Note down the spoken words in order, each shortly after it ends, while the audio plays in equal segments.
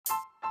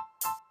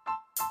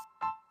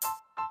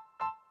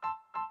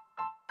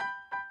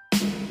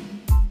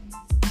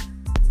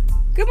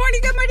Good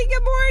morning.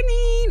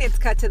 It's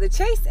Cut to the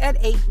Chase at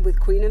 8 with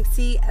Queen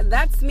MC.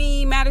 That's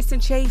me, Madison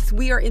Chase.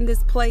 We are in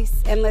this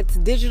place, and let's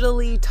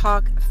digitally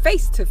talk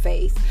face to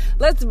face.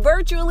 Let's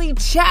virtually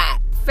chat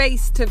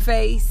face to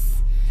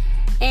face.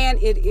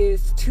 And it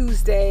is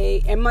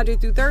Tuesday, and Monday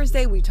through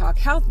Thursday we talk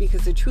health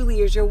because it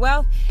truly is your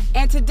wealth.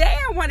 And today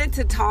I wanted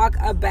to talk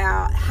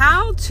about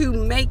how to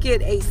make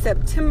it a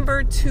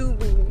September to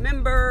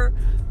remember.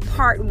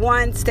 Part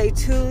 1, stay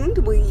tuned.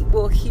 We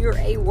will hear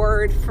a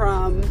word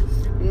from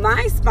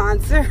my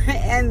sponsor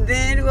and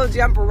then we'll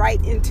jump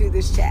right into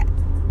this chat.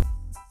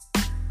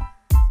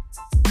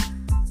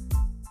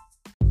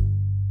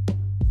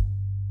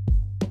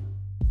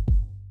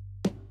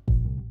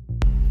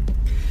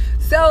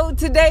 So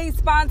today's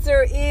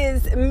sponsor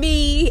is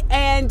me,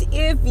 and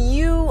if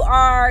you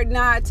are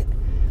not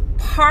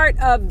part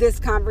of this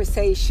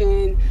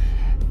conversation,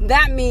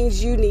 that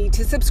means you need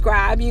to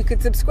subscribe. You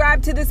could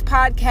subscribe to this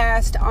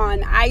podcast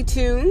on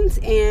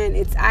iTunes, and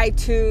it's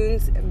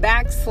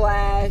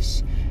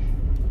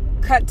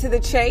iTunes/Cut to the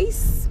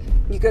Chase.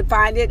 You could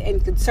find it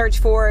and could search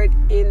for it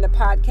in the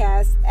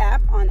podcast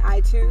app on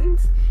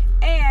iTunes.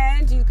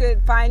 And you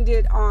could find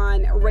it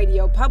on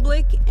Radio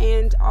Public,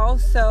 and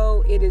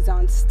also it is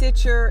on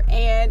Stitcher.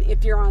 And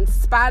if you're on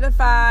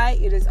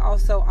Spotify, it is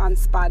also on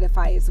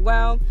Spotify as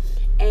well.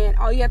 And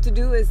all you have to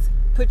do is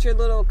put your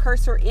little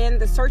cursor in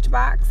the search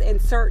box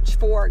and search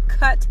for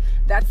Cut.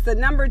 That's the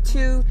number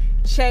 2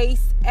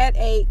 Chase at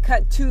 8,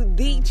 Cut to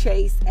the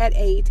Chase at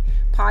 8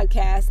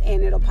 podcast,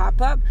 and it'll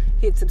pop up.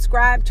 Hit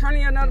subscribe, turn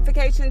on your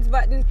notifications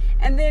button,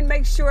 and then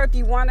make sure if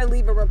you want to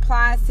leave a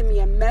reply, send me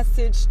a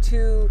message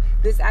to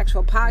this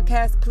actual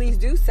podcast, please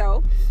do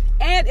so.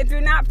 And if you're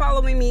not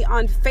following me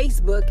on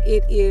Facebook,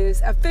 it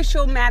is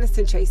official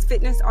Madison Chase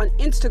Fitness. On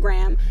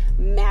Instagram,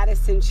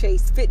 Madison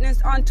Chase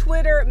Fitness. On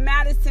Twitter,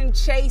 Madison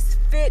Chase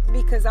Fit,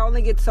 because I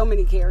only get so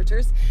many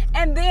characters.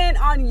 And then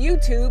on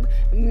YouTube,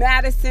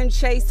 Madison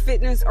Chase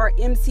Fitness or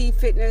MC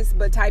Fitness,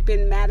 but type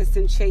in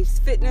Madison Chase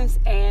Fitness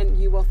and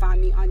you will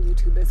find me on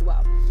YouTube as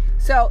well.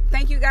 So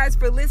thank you guys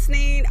for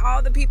listening.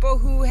 All the people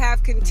who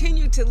have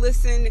continued to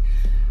listen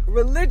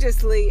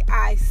religiously,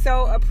 I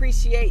so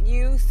appreciate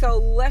you. So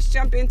let's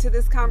jump into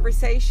this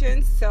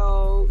conversation.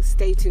 So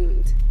stay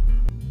tuned.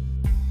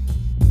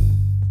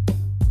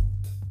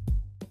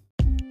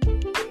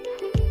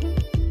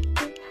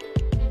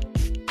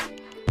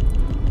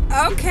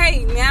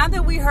 Okay, now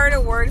that we heard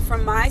a word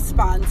from my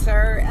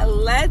sponsor,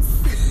 let's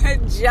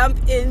jump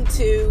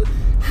into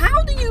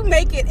how do you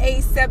make it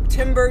a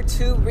September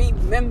to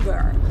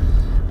remember?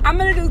 I'm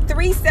going to do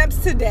 3 steps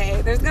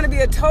today. There's going to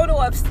be a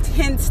total of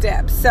 10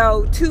 steps.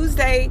 So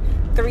Tuesday,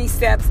 3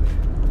 steps.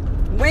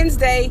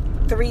 Wednesday,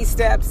 3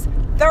 steps.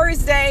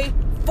 Thursday,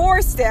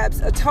 4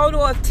 steps. A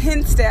total of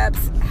 10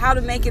 steps. How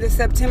to make it a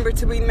September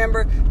to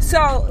remember.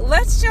 So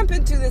let's jump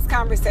into this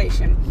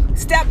conversation.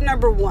 Step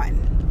number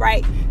 1,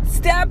 right?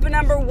 Step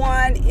number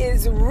 1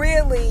 is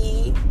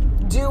really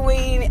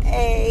doing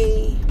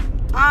a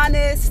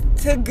honest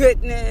to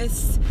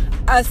goodness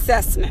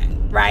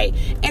assessment, right?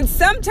 And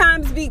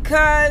sometimes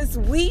because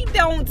we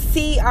don't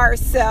see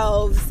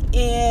ourselves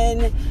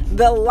in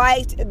the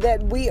light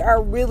that we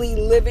are really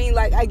living.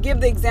 Like I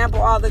give the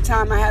example all the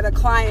time. I had a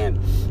client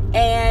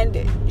and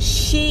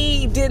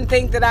she didn't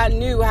think that I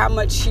knew how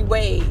much she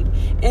weighed.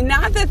 And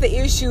not that the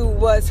issue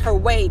was her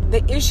weight.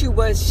 The issue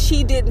was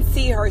she didn't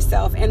see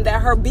herself and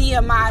that her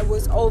BMI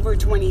was over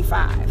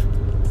 25.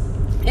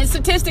 And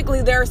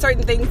statistically, there are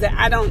certain things that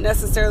I don't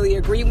necessarily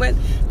agree with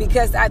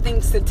because I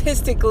think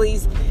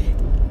statistics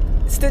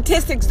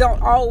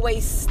don't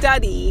always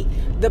study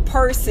the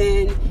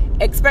person,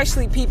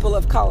 especially people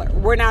of color.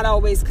 We're not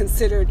always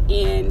considered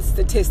in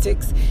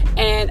statistics.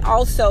 And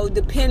also,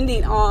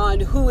 depending on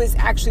who is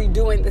actually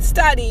doing the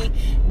study,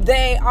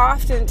 they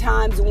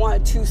oftentimes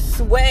want to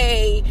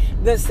sway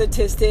the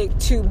statistic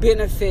to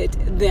benefit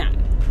them.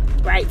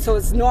 Right? So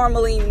it's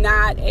normally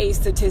not a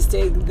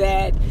statistic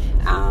that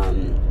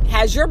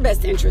has your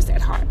best interest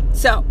at heart.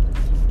 So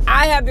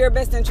I have your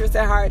best interest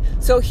at heart.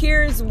 So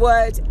here's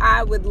what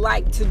I would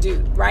like to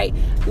do, right?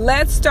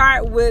 Let's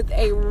start with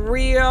a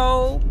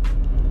real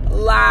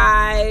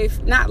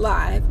not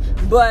live,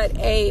 but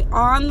a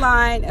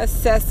online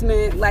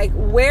assessment, like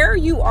where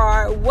you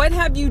are, what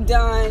have you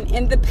done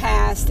in the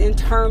past in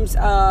terms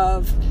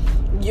of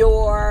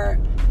your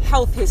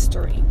health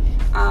history.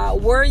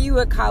 Were you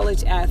a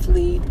college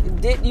athlete?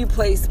 Did you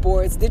play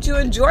sports? Did you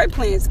enjoy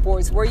playing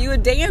sports? Were you a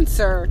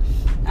dancer?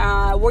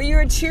 Were you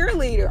a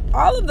cheerleader?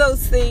 All of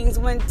those things,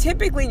 when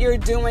typically you're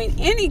doing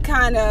any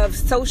kind of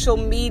social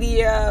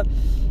media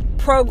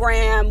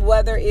program,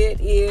 whether it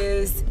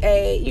is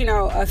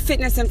a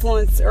fitness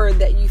influencer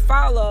that you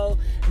follow,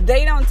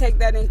 they don't take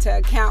that into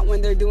account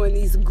when they're doing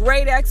these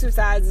great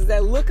exercises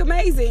that look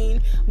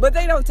amazing, but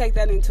they don't take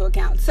that into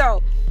account.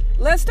 So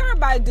let's start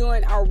by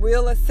doing a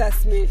real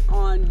assessment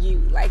on you.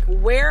 Like,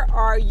 where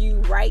are you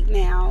right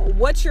now?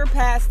 What's your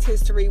past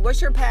history?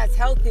 What's your past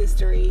health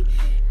history?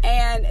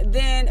 And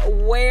then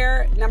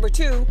number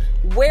 2,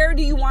 where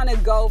do you want to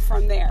go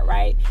from there,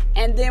 right?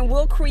 And then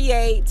we'll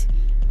create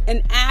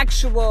an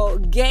actual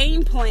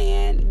game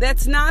plan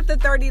that's not the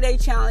 30-day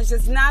challenge,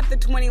 that's not the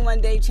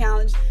 21-day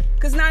challenge,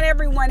 because not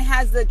everyone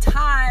has the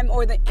time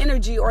or the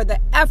energy or the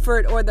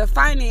effort or the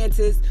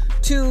finances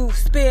to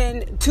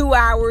spend 2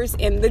 hours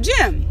in the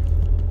gym.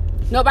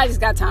 Nobody's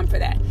got time for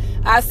that.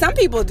 Some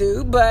people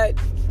do, but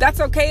that's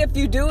okay if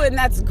you do, and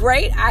that's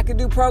great. I could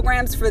do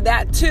programs for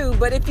that too.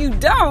 But if you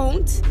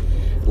don't,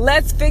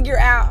 let's figure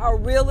out a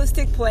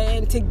realistic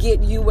plan to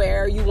get you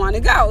where you want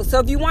to go. So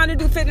if you want to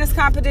do fitness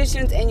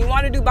competitions and you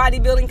want to do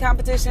bodybuilding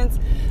competitions,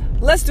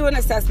 let's do an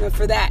assessment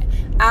for that.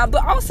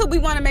 But also we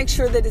want to make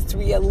sure that it's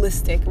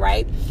realistic,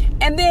 right?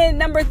 And then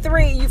number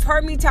 3, you've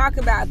heard me talk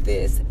about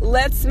this.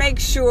 Let's make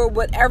sure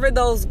whatever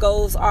those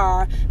goals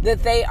are,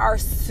 that they are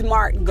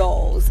SMART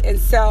goals. And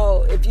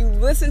so if you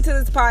listen to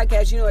this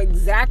podcast, you know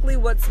exactly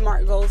what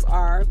SMART goals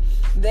are.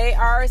 They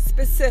are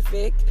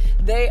specific,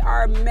 they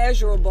are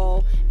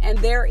measurable, and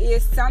there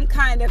is some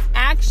kind of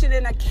action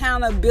and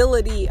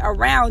accountability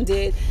around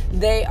it.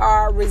 They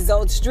are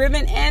results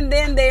driven, and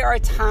then they are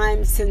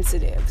time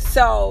sensitive.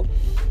 So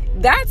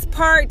that's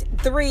part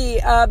 3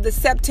 of the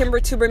September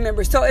to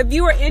Remember. So if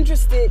you are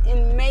interested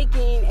in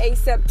making a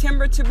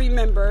September to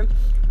Remember,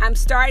 I'm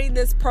starting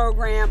this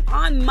program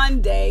on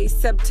Monday,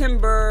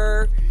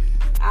 September,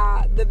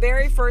 the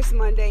very first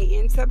Monday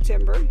in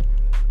September.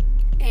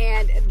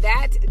 And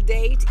that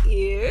date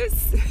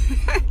is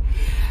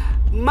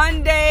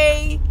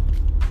Monday,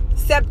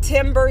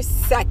 September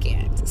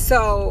 2nd.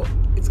 So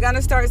it's going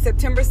to start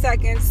September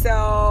 2nd.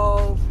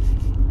 So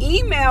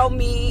email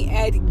me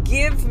at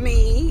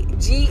GiveMe,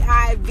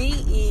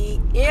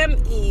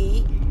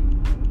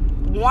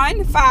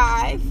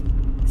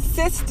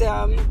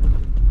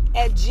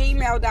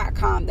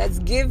 GiveMe15system@gmail.com. That's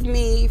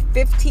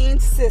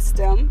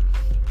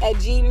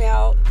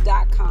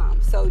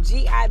GiveMe15system@gmail.com. So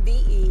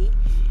GiveMe,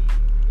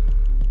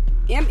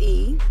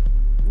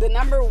 the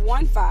number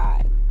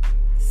 15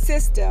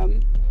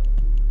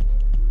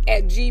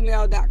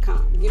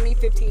 system@gmail.com.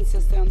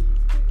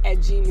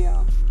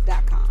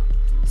 GiveMe15system@gmail.com.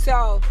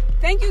 So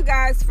thank you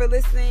guys for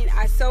listening.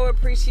 I so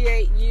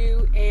appreciate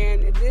you.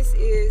 And this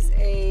is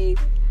a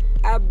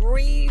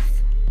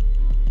brief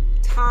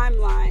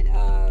timeline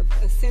of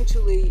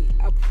essentially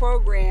a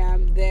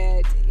program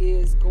that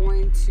is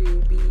going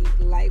to be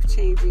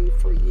life-changing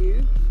for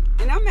you.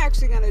 And I'm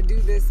actually going to do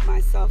this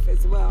myself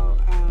as well.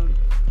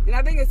 And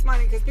I think it's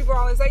funny because people are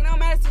always like, no,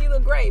 Madison, you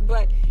look great.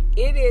 But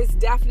it is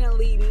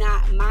definitely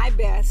not my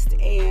best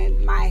and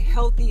my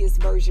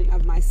healthiest version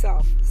of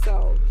myself.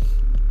 So,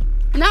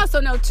 and I also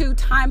know too,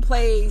 time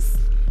plays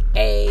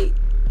a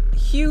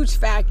huge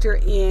factor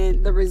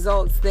in the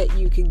results that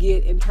you could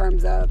get in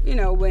terms of, you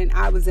know, when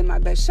I was in my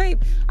best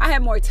shape, I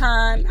had more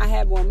time, I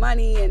had more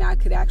money, and I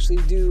could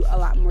actually do a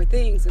lot more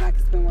things, and I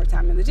could spend more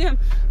time in the gym.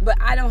 But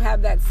I don't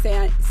have that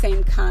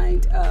same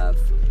kind of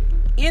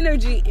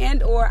energy,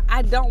 and or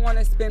I don't want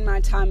to spend my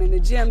time in the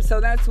gym. So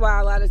that's why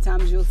a lot of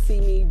times you'll see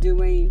me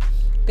doing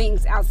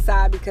things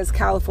outside, because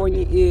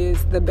California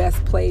is the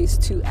best place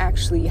to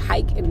actually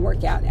hike and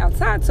work out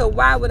outside. So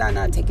why would I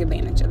not take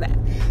advantage of that?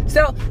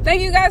 So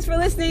thank you guys for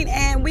listening,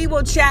 and we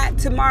will chat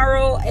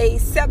tomorrow, a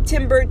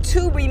September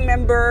to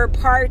Remember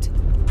part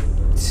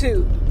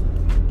 2.